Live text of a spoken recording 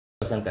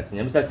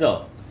Mr.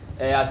 Tell,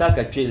 attack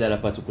a trailer a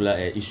particular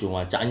issue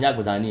one. Chanya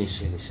was an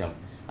initial.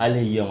 I'll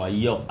hear a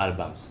year of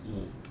albums.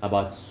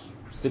 About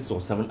 6 or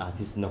 7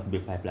 artists not be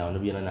pipeline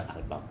on an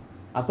album.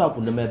 Apart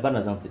from the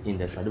banners in the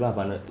industry,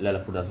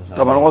 the production.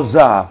 Come on, what's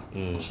that?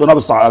 So now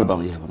start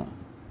album here.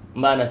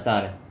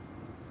 Man,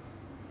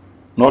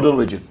 Northern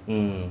region.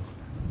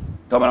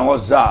 Come on,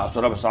 what's that?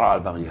 So now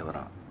start album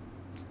here.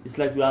 It's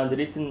like we are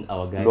underrating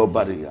our guys.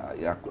 Nobody,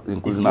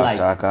 including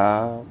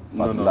Ataka.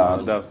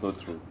 No, that's not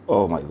true.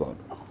 Oh my God.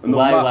 No,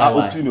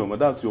 why? Opinion, but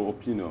that's your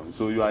opinion.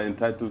 So you are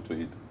entitled to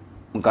it.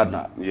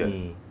 Yeah.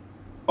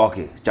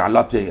 Okay,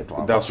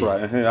 That's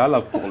right. I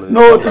like calling.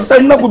 No, say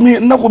no me. I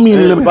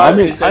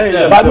mean,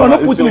 but no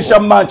put me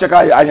shaman check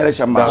I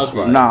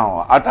shaman.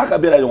 Now,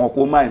 Ataka be like you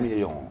go my me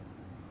yon.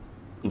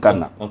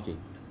 Nkana. Okay.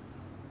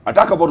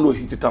 Ataka bono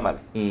hit tamale.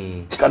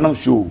 Kana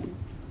show.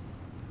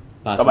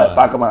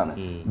 Paka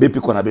man. Be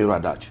pick na be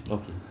radach.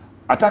 Okay.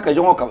 Ataka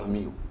you come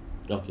me.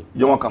 Okay.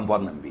 You want come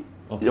born me.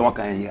 You want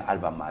can hear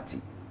album Marty.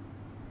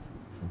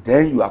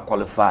 Then you are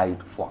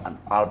qualified for an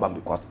album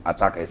because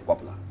Ataka is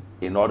popular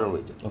in northern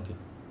region. Okay.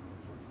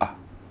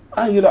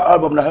 I hear the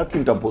album na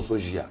Kintampo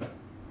Sojia.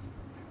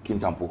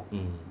 Kintampo.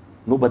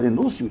 Nobody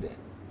knows you there.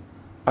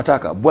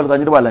 Ataka, bolga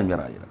ni wala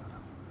nyara.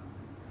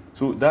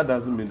 So that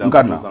doesn't mean that it's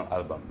an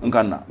album.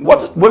 Nkana.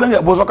 What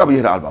bolga bozo ka bi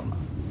album.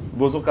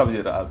 Bozo ka bi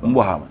album.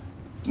 Muhammad.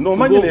 No,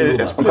 man,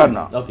 explain.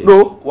 Okay.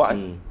 No, why?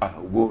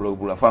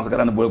 Go fans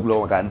ka na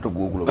bolga ka to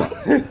go.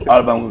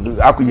 Album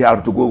aku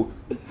yar to go.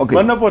 Okay.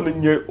 Man upon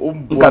the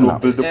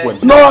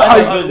point. No,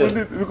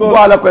 because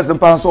wala question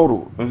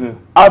pansoro.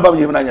 Album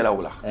yemna nyala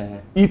wala.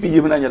 EP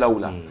yemna nyala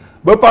wala.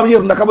 But pam yer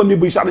nakaba mi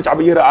bi shari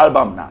chaba yer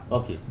album na.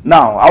 Okay.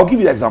 Now, I'll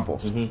give you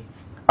examples.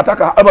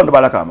 Ataka album de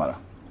balaka mala.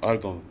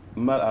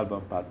 Mal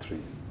album part 3.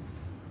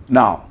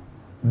 Now,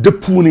 the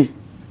puni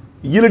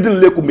yele din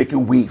le ku make a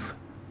wave.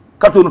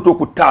 Kato no to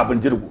ku tab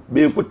and jirgo.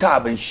 Be ku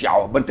tab and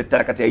shower ban te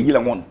tara kata yele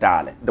won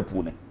tale the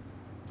puni.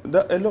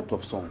 A lot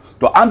of songs.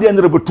 To andi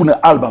andere betuna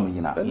album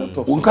yina.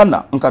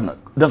 Unkana.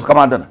 That's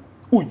commandana.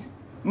 Uy.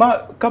 Ma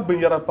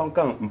kabin yara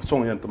pankan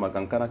song yan to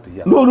makankana to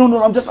ya.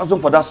 No, I'm just asking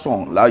for that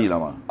song. La yila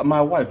ma.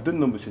 My wife didn't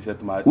know she said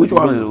my. Which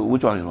one is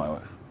my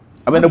wife?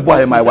 I mean the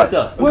boy my wife.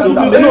 No.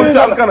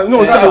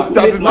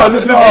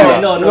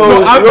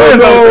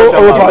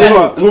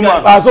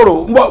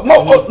 Soro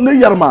mo ne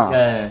yarma.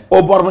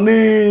 O borma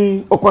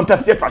ni o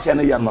contested fashion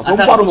ne yarma. So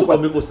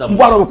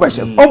mbaro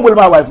questions. On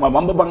my wife ma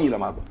mamba bang yila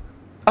ma.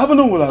 I don't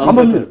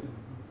know.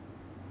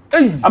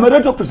 Hey, I'm a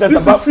radio presenter.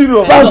 This is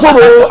serious.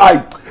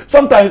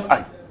 Sometimes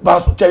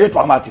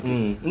traumatic.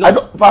 I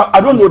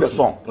don't know the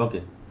song.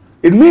 Okay.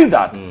 It means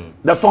that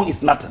the song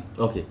is nothing.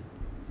 Okay.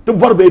 To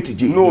borbe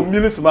TG. No,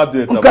 millions of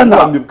them.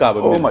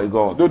 Oh my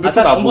God.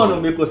 I'm going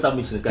to make a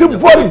submission. To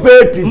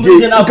borbe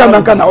TG. Okay,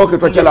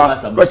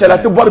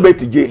 to borbe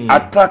TG.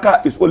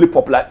 Ataka is only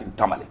popular in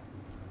Tamale.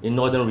 In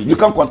northern region. You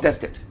can't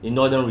contest it. In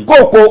northern region.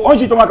 Go. On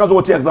she tomaka zo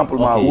example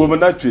ma.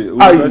 Woman I'm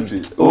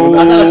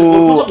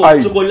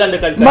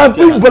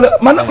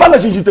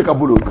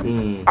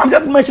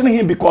just mentioning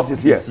him because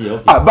he's here.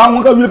 Okay.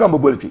 Bangonga will come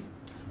mobility.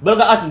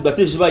 Burger artist but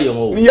is by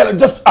your Yeah,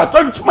 just I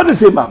told you the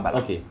same man.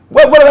 Okay.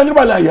 What are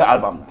you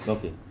album?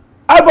 Okay.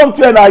 Album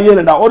to na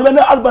yele na or when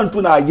album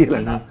to na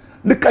yele na.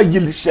 Nika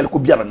yili shell ko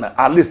biara na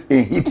at least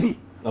in hiti.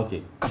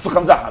 Okay. Kaso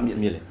kamza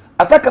hamile.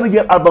 Ataka na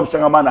yele album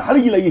shangamana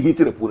hali yila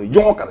hiti repure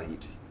jongo kara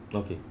hiti.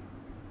 Okay.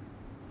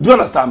 Do you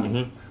understand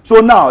me? So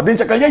now, then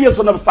check your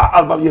son of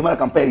album you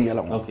campaign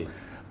yellow. Okay.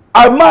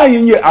 Ama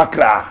yenye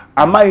Accra,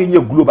 ama yenye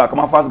global,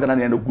 kama fast Ghana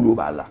yenye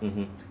global la.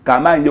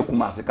 Kama yenye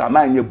Kumasi,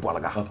 kama yenye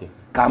Bolga. Okay.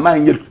 Kama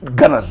yenye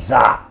Ghana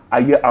za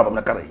aye album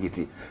na kara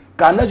hiti.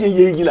 Kana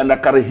yenye yila na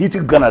kara hiti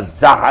Ghana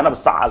za ana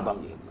sa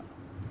album ye.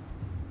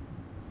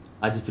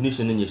 A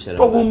definition in your share.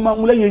 To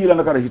mangula yila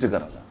na kara hiti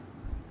Ghana za.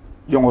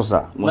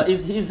 But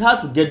it's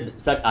hard to get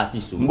such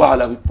artists.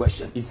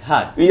 Question. It's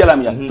hard.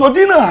 So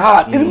dinner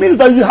hard. It means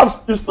that you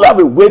still have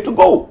a way to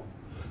go.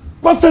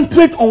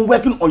 Concentrate on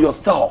working on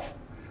yourself,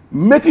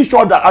 making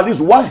sure that at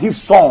least one hit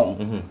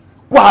song,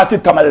 so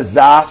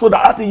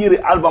that after year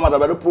album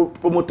that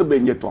promote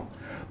Benyeton.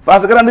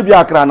 Fast grande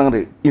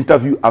biakra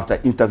interview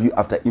after interview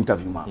after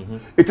interview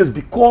man. It is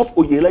because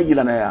Oyela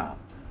Yilana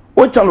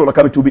O channel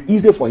can to be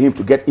easy for him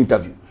to get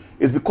interview.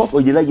 It's because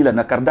Oyela Yila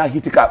na karda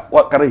hitika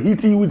or kara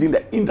hiti within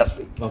the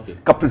industry. Okay.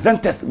 Ka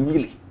presenters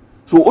really.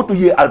 So oto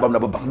ye album na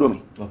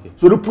babangdomi. Okay.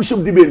 So the push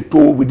him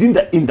to within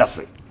the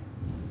industry.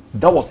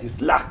 That was his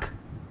lack.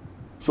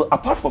 So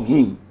apart from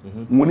him,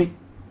 money.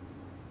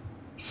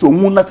 So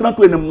muna tana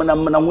to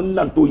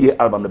muna to ye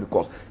album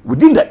because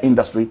within the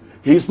industry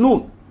he is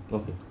known.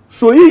 Okay.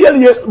 So he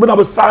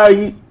bana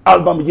sai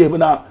album ye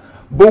bana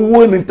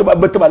bo into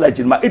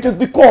legend. It is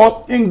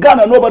because in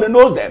Ghana nobody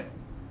knows them.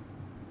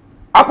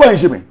 Akwa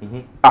njime.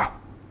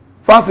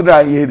 Fancy da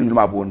ye do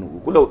ma bo no.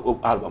 Kula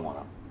album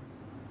ona.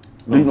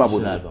 Do ma bo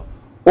no.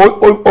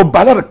 O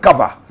ballad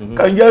cover.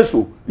 Kan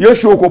yeso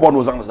ko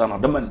bono zanga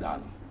the man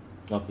dan.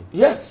 Okay.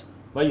 Yes.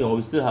 But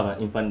we still have an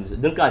infant.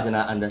 Don't catch and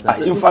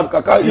understand. Infant,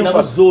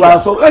 so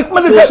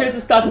she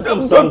started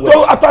from somewhere.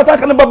 I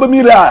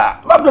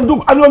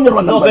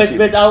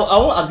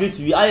won't agree with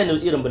you. I know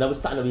Iran, but I was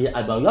starting with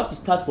album. You have to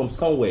start from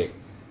somewhere.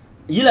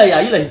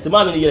 Yila hit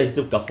mama yila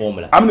hit ka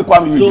formula. I'm the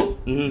Kwame. So,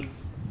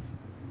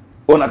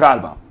 on a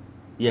album.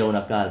 Yeah, on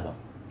a album.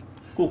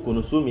 Kuku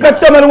no sumi.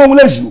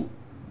 You.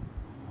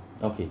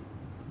 Okay.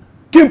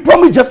 Kim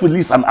promise just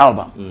release an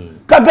album.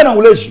 Kagana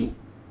will let you.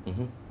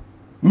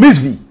 Miss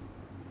V.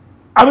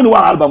 I mean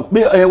one album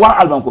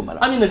come.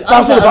 I mean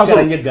Pastor.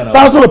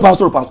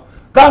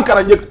 Kan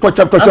karanye touch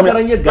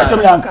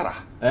Ankara.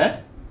 Eh?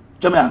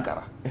 Chame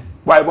Ankara.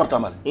 Why what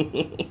am I?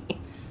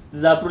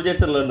 This a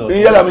project no.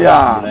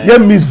 Yeah,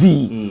 Miss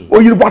V. O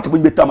you want to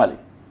be tamale.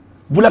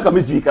 Bulaka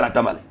Miss V kana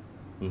tamale.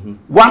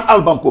 One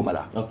album come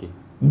la. Okay.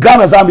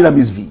 Ghana Zambia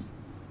Miss V.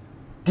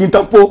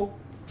 Kintampo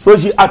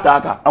Soji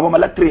Ataka, I'm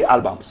like 3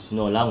 albums.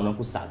 No, la on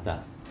sata.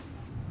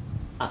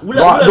 I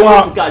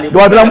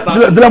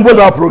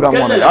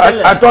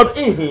thought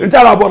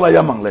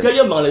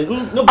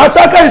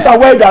Ataka is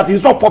aware that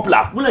he's not popular.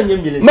 I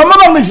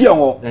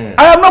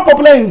am not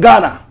popular in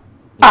Ghana.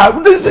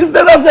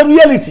 That's the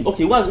reality.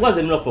 Okay, what's the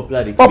meaning of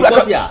popularity?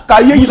 Because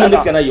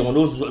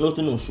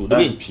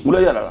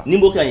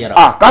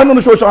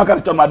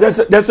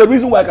there's a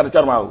reason why I can't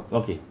turn out.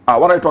 Okay.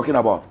 What are you talking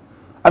about?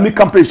 I mean,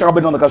 campaign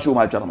Shakabe on the Cashew,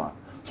 my channel.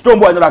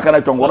 Stoneboy that can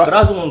Stoneboy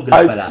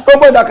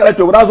that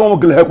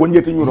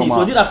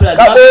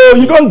oh,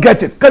 you don't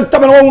get it.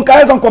 Tamalon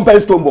can't compare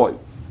Stoneboy.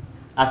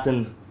 As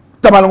in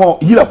Tamalon,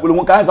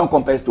 Yila can't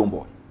compare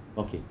Stoneboy.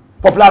 Okay.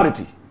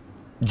 Popularity.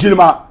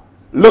 Gilma,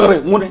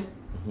 Lure, Mune.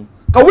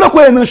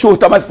 Kawula show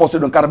Tamas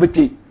posted on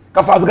Carabiti,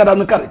 Kafazgada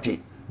and Karati.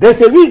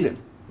 There's a reason.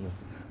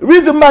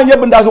 Reason man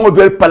Yabin doesn't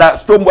very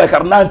pala Stoneboy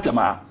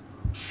Karnantama.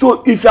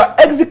 So if you are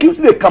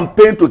executing a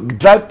campaign to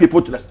drive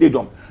people to the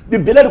stadium, the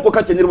belly of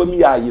Coca Chanel me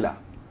Ayila.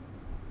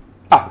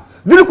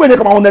 Didn't when they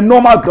come on the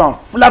normal ground,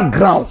 flat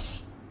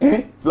grounds.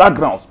 Flat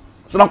grounds.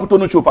 So now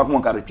Kutono show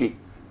Pakman Karate.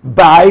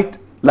 Buy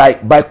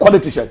like by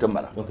quality shirt.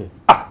 Okay.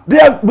 They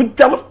are with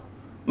tell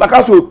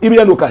Maccasio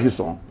Ibian Oka his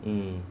song.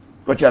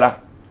 Coachella.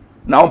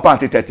 Now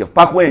Panty 30th.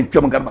 Parkway and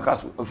Chamagan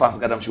Maccasio fast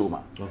Gadam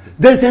Showma.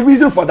 There's a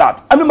reason for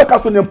that. I mean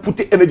Maccasio then put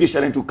the energy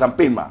share into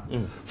campaign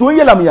man. So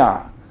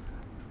Yelamia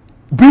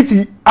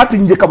Briti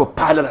atin Jacob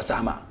Pala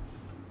Sama.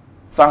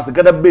 France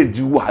gada be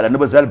du hala ne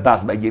bazal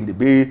bas ba yende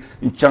be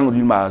in chango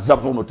di ma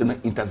zabso no ten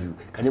interview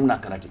kan yim na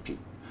kana tete.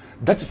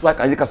 That is why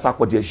kan yeka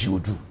sakwa dia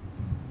jiodu.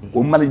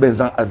 O mani be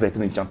zan alvet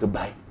ne chante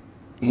bay.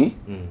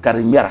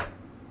 Karimera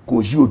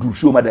ko jiodu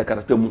show ma de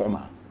karate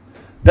moma.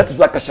 That is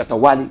why ka shata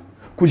wali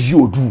ko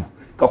jiodu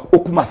ka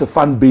okuma se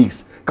fan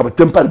base ka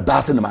temple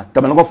bas ne ma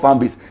ka mango fan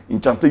base in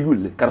chante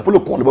yule karapolo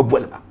ko le ba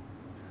bolba.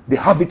 They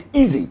have it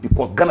easy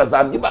because Ghana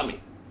zam yibame.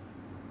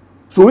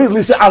 So we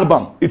release an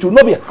album, it will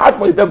not be hard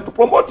for them to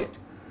promote it.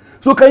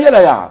 So can you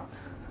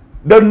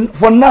then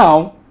for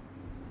now,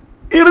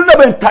 it will not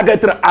be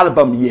targeted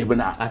album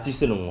yebna.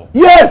 Artist no more.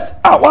 Yes.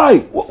 Why?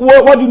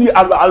 What do you need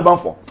album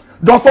for?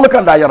 Don't follow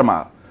Kanda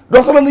Yarma.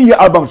 Don't follow the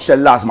album shall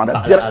last man.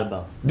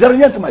 Album. There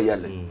ain't my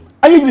yell.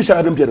 I usually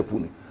share them here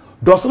puni.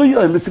 Don't follow you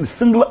listen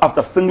single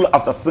after single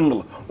after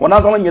single. When I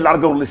was on your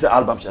larger release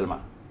album shall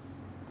man.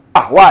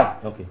 Why?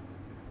 Okay.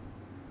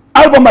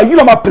 Album you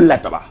know my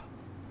pelletaba.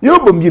 You know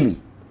Bumili.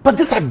 But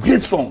these are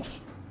great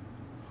songs.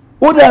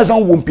 Others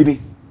on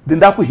Wumpini, then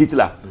that could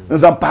Hitler. And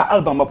Zampa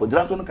album up with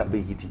Dranton can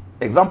be hitty.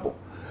 Example,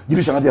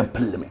 you shall not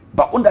play me.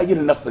 But under you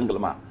not single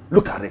man,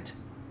 look at it.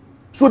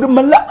 So the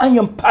Mala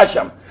Iron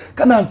Passion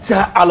can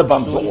answer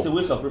albums. So it's a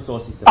waste of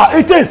resources.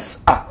 It is.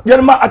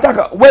 Yerma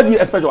attacker, where do you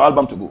expect your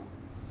album to go?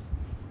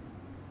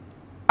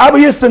 I'll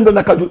be single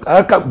Nakadu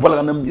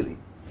Volanamiri.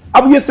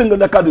 I'll be single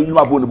Nakadu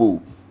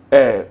Yumabono,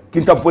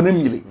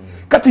 Kintamponimili.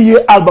 Cut a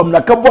year album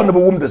Nakabon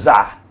womb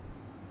desire.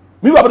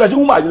 Me wa bada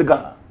juma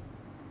ayilga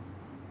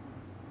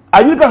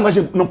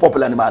no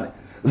popular ni man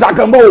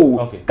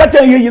Zagambo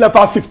kacha ye yila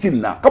pa 15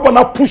 na come on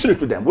now push it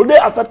to them, will they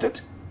accept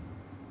it?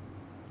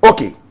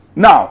 Okay,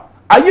 now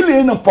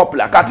ayile no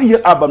popular kati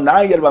ye album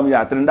na album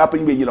ya trenda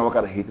pin be yila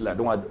wakara Hitler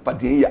don't want pa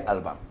ye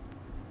album.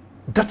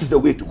 That is the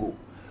way to go.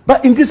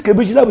 But in this case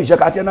bijila bi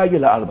jakati na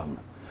yila album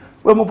na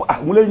we mo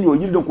mule nyo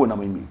yili don ko na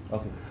me.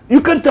 Okay,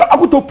 you can tell I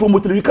to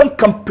promote it, you can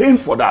campaign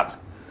for that.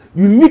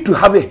 You need to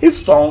have a hit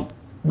song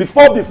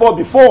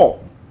before.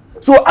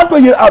 So after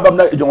your album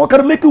na you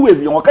can make a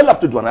wave, you can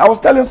lap to do. I was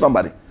telling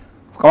somebody,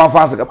 come on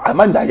fans, I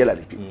man da yela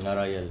lipi.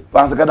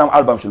 Fans gadam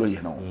album sholo ye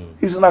now.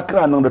 He's na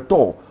crown on the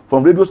tour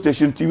from radio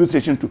station, TV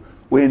station to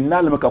when na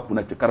le make up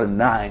connect current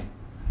 9.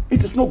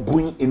 It is not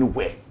going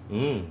anywhere.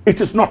 It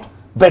is not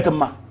better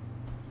man.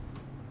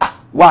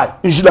 Why?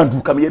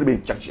 Injilandu come here be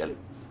chakchele.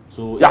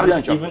 So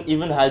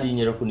even having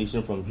your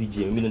recognition from VJ,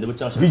 I mean the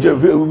chance. VJ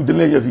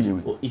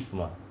or if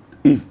ma.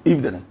 If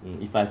then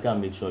if I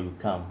can make sure you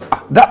come.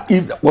 That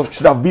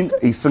should have been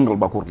a single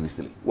backward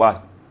listening.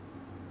 Why?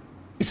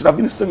 It should have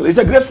been a single. It's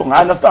a great song,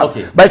 I understand.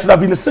 Okay. But it should have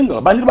been a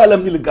single. But you buy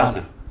them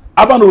Ghana.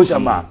 Abano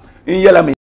Shama in Yelami.